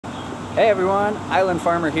Hey everyone, Island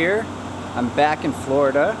Farmer here. I'm back in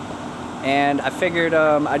Florida and I figured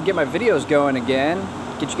I'd get my videos going again,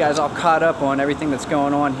 get you guys all caught up on everything that's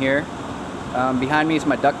going on here. Behind me is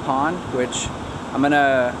my duck pond, which I'm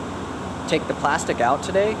gonna take the plastic out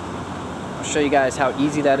today. I'll show you guys how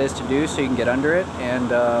easy that is to do so you can get under it, and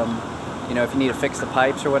you know, if you need to fix the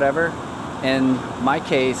pipes or whatever. In my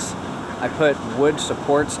case, I put wood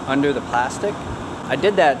supports under the plastic. I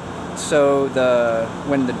did that so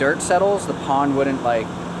when the dirt settles, the pond wouldn't like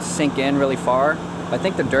sink in really far. I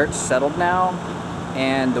think the dirt's settled now,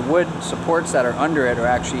 and the wood supports that are under it are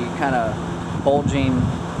actually kind of bulging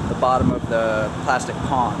the bottom of the plastic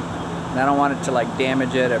pond. And I don't want it to like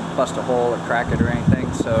damage it or bust a hole or crack it or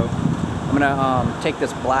anything. So I'm gonna take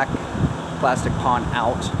this black plastic pond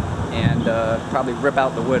out and probably rip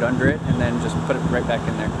out the wood under it and then just put it right back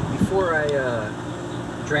in there. Before I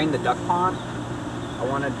drain the duck pond, I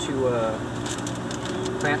wanted to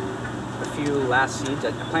plant a few last seeds. I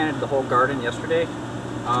planted the whole garden yesterday,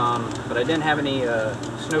 but I didn't have any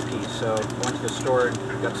snow peas, so I went to the store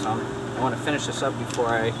and got some. I want to finish this up before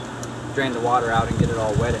I drain the water out and get it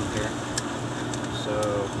all wet in here. So,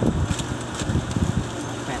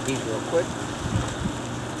 plant these real quick.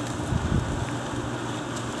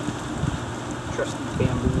 Trusty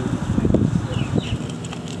bamboo.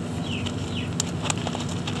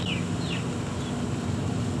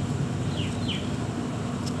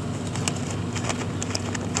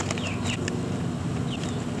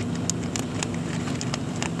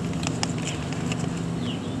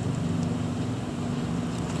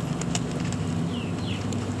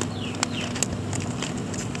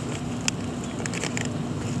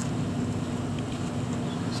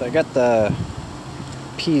 So I got the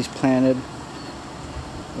peas planted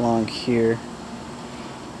along here,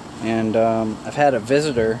 and I've had a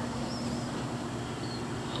visitor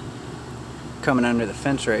coming under the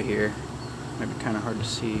fence right here. Maybe kind of hard to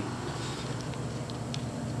see.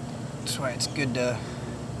 That's why it's good to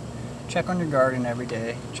check on your garden every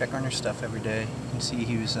day, check on your stuff every day. You can see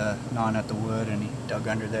he was gnawing at the wood and he dug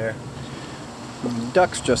under there. And the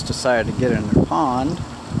ducks just decided to get in the pond.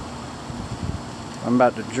 I'm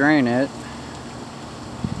about to drain it,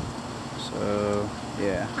 so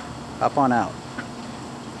yeah, hop on out.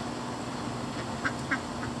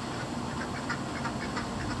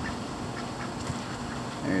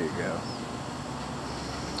 There you go.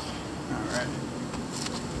 All right.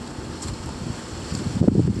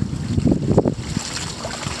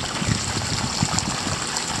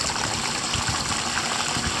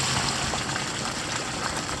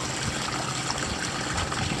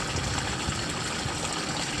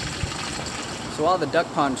 So while the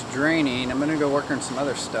duck pond's draining, I'm gonna go work on some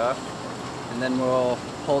other stuff, and then we'll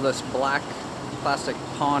pull this black plastic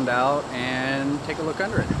pond out and take a look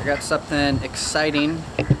under it. I got something exciting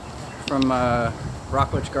from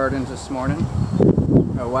Rockledge Gardens this morning.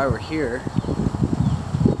 While we're here,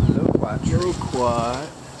 loquat.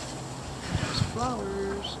 There's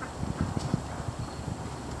flowers.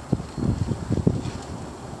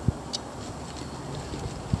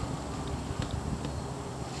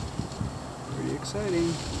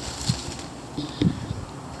 Exciting.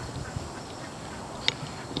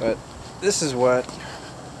 But this is what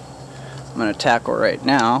I'm going to tackle right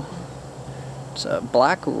now. It's a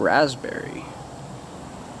black raspberry.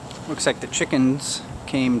 Looks like the chickens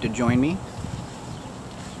came to join me.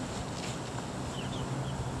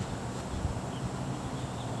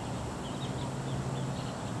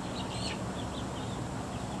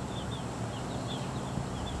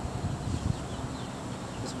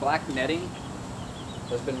 This black netting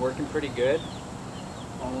has been working pretty good,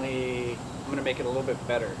 only I'm going to make it a little bit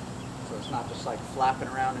better, so it's not just like flapping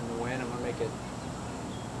around in the wind. I'm going to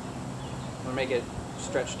make it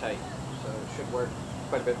stretch tight, so it should work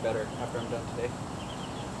quite a bit better after I'm done today.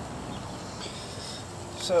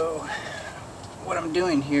 So what I'm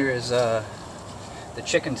doing here is the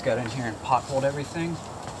chickens got in here and potholed everything,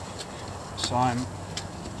 so I'm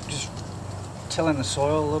just tilling the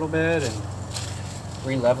soil a little bit and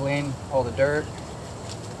re-leveling all the dirt.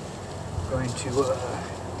 Going to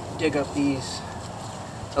dig up these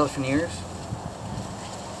elephant ears.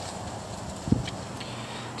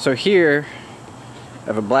 So here I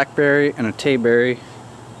have a blackberry and a tayberry,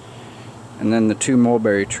 and then the two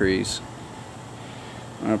mulberry trees.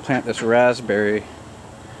 I'm going to plant this raspberry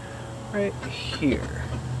right here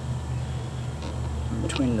in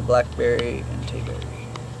between the blackberry and tayberry.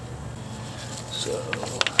 So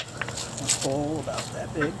a hole about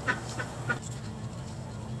that big.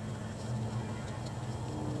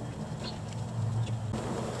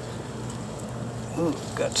 Ooh,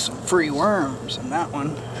 got some free worms in that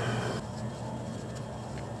one.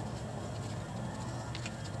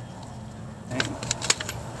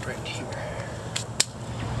 here.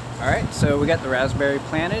 Alright, so we got the raspberry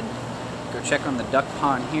planted. Go check on the duck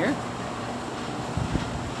pond here.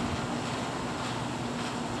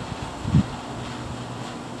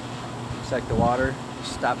 Looks like the water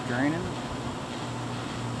stopped draining.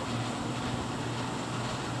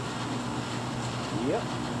 Yep.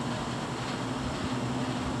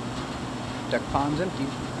 Duck pond's empty.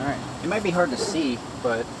 Alright. It might be hard to see,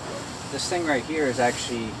 but this thing right here is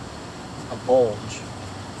actually a bulge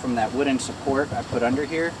from that wooden support I put under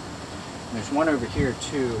here. And there's one over here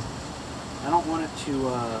too. I don't want it to,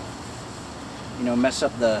 you know, mess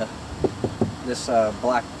up this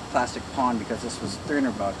black plastic pond because this was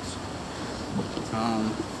 300 bucks.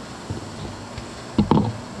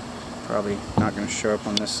 Probably not going to show up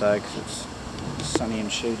on this side because it's sunny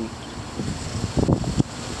and shady.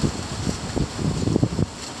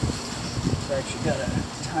 It's actually got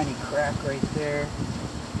a tiny crack right there.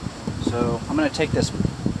 So I'm going to take this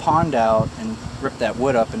pond out and rip that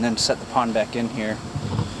wood up and then set the pond back in here.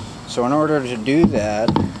 So in order to do that,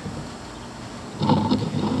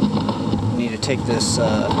 you need to take this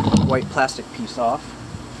white plastic piece off.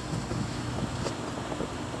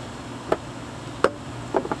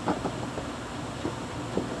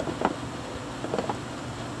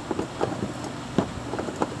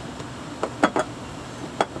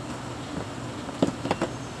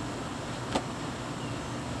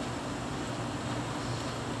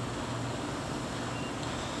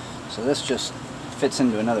 So this just fits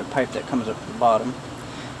into another pipe that comes up at the bottom.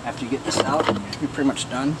 After you get this out, you're pretty much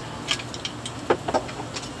done.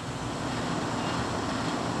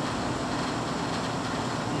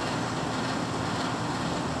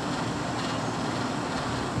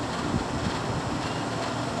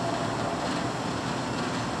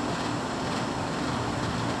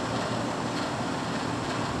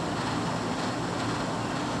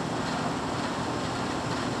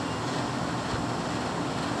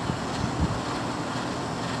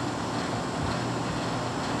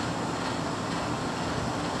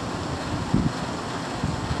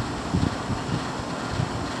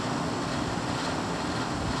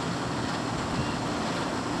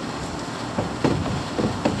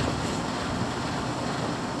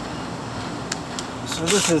 So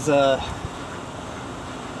this is the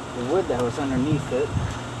wood that was underneath it.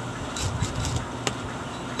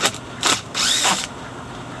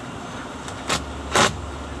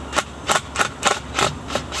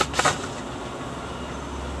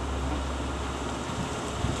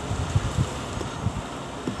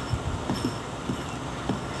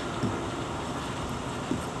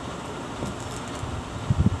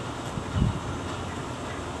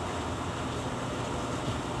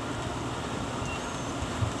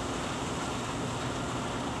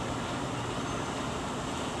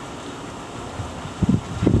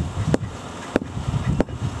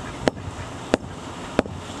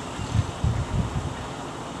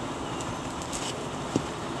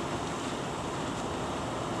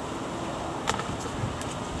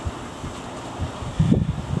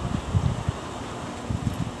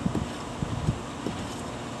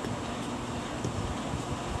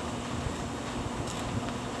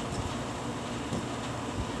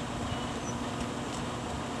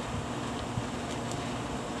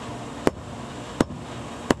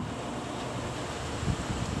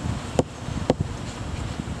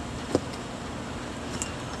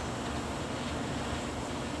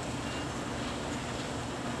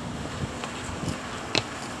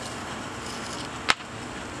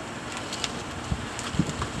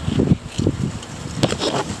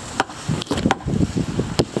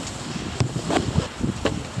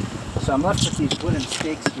 So I'm left with these wooden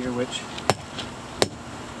stakes here, which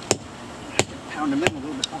I have to pound them in a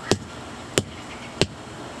little bit more.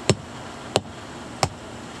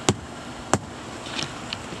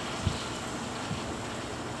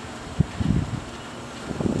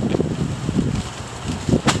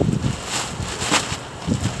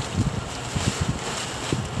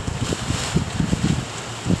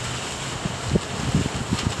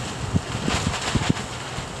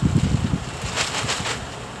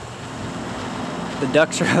 The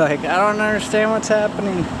ducks are like, I don't understand what's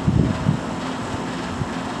happening.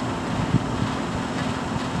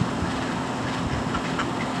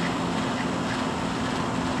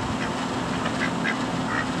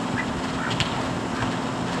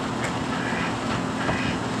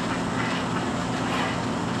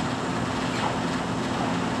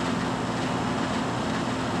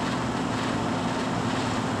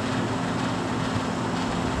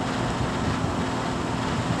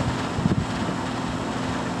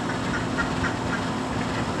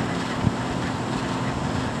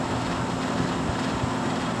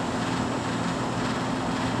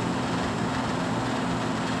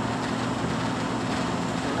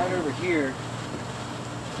 here,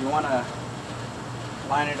 you want to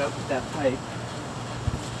line it up with that pipe.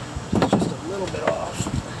 It's just a little bit off.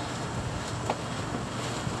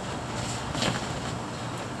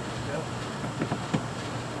 There we go.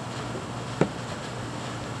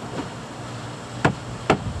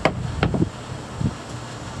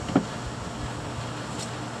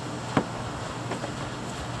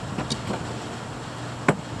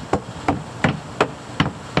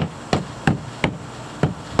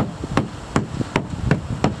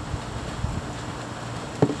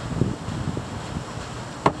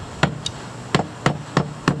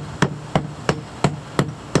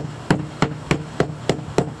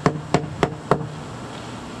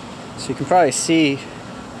 So you can probably see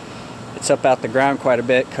it's up out the ground quite a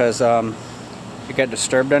bit because it got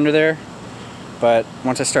disturbed under there. But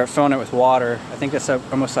once I start filling it with water, I think that's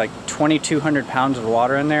almost like 2,200 pounds of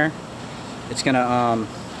water in there. It's gonna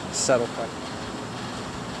settle quite.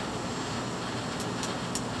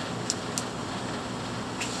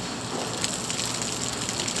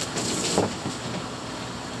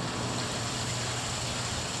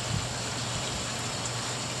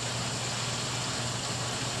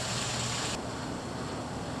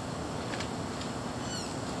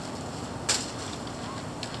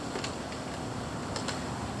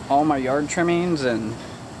 All my yard trimmings and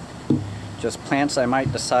just plants I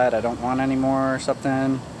might decide I don't want anymore or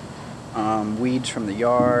something, weeds from the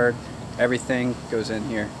yard, everything goes in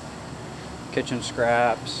here. Kitchen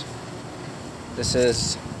scraps. This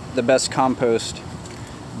is the best compost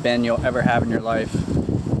bin you'll ever have in your life,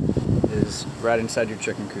 is right inside your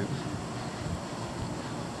chicken coop.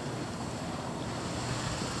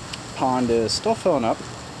 Pond is still filling up,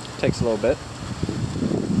 takes a little bit.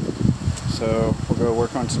 So we'll go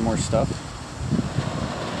work on some more stuff.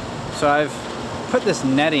 So I've put this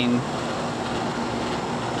netting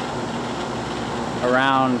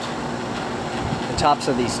around the tops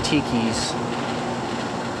of these tikis,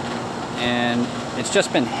 and it's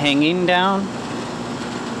just been hanging down,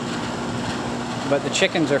 but the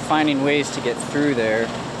chickens are finding ways to get through there.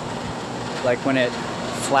 Like when it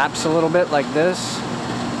flaps a little bit like this,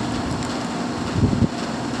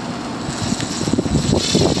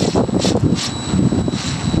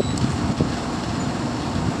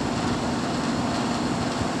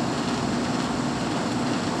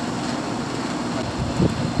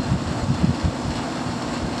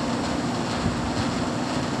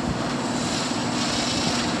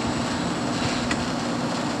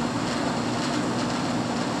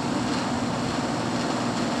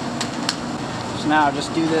 now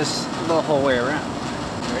just do this the whole way around.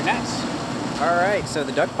 Very nice. Alright, so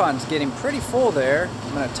the duck pond's getting pretty full there.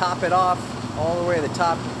 I'm going to top it off all the way to the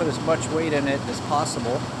top to put as much weight in it as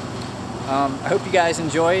possible. I hope you guys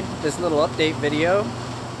enjoyed this little update video,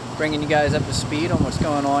 bringing you guys up to speed on what's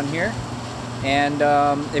going on here. And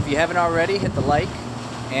if you haven't already, hit the like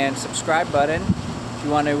and subscribe button. If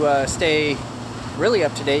you want to stay really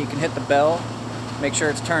up to date, you can hit the bell, make sure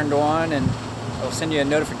it's turned on, and it'll send you a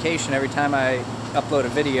notification every time I upload a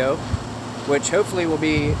video, which hopefully will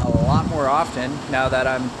be a lot more often now that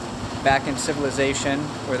I'm back in civilization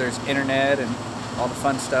where there's internet and all the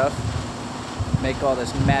fun stuff. Make all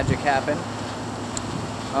this magic happen.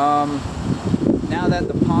 Now that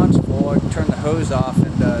the pond's full, I can turn the hose off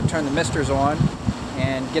and turn the misters on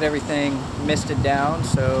and get everything misted down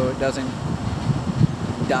so it doesn't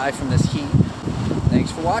die from this heat.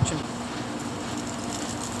 Thanks for watching.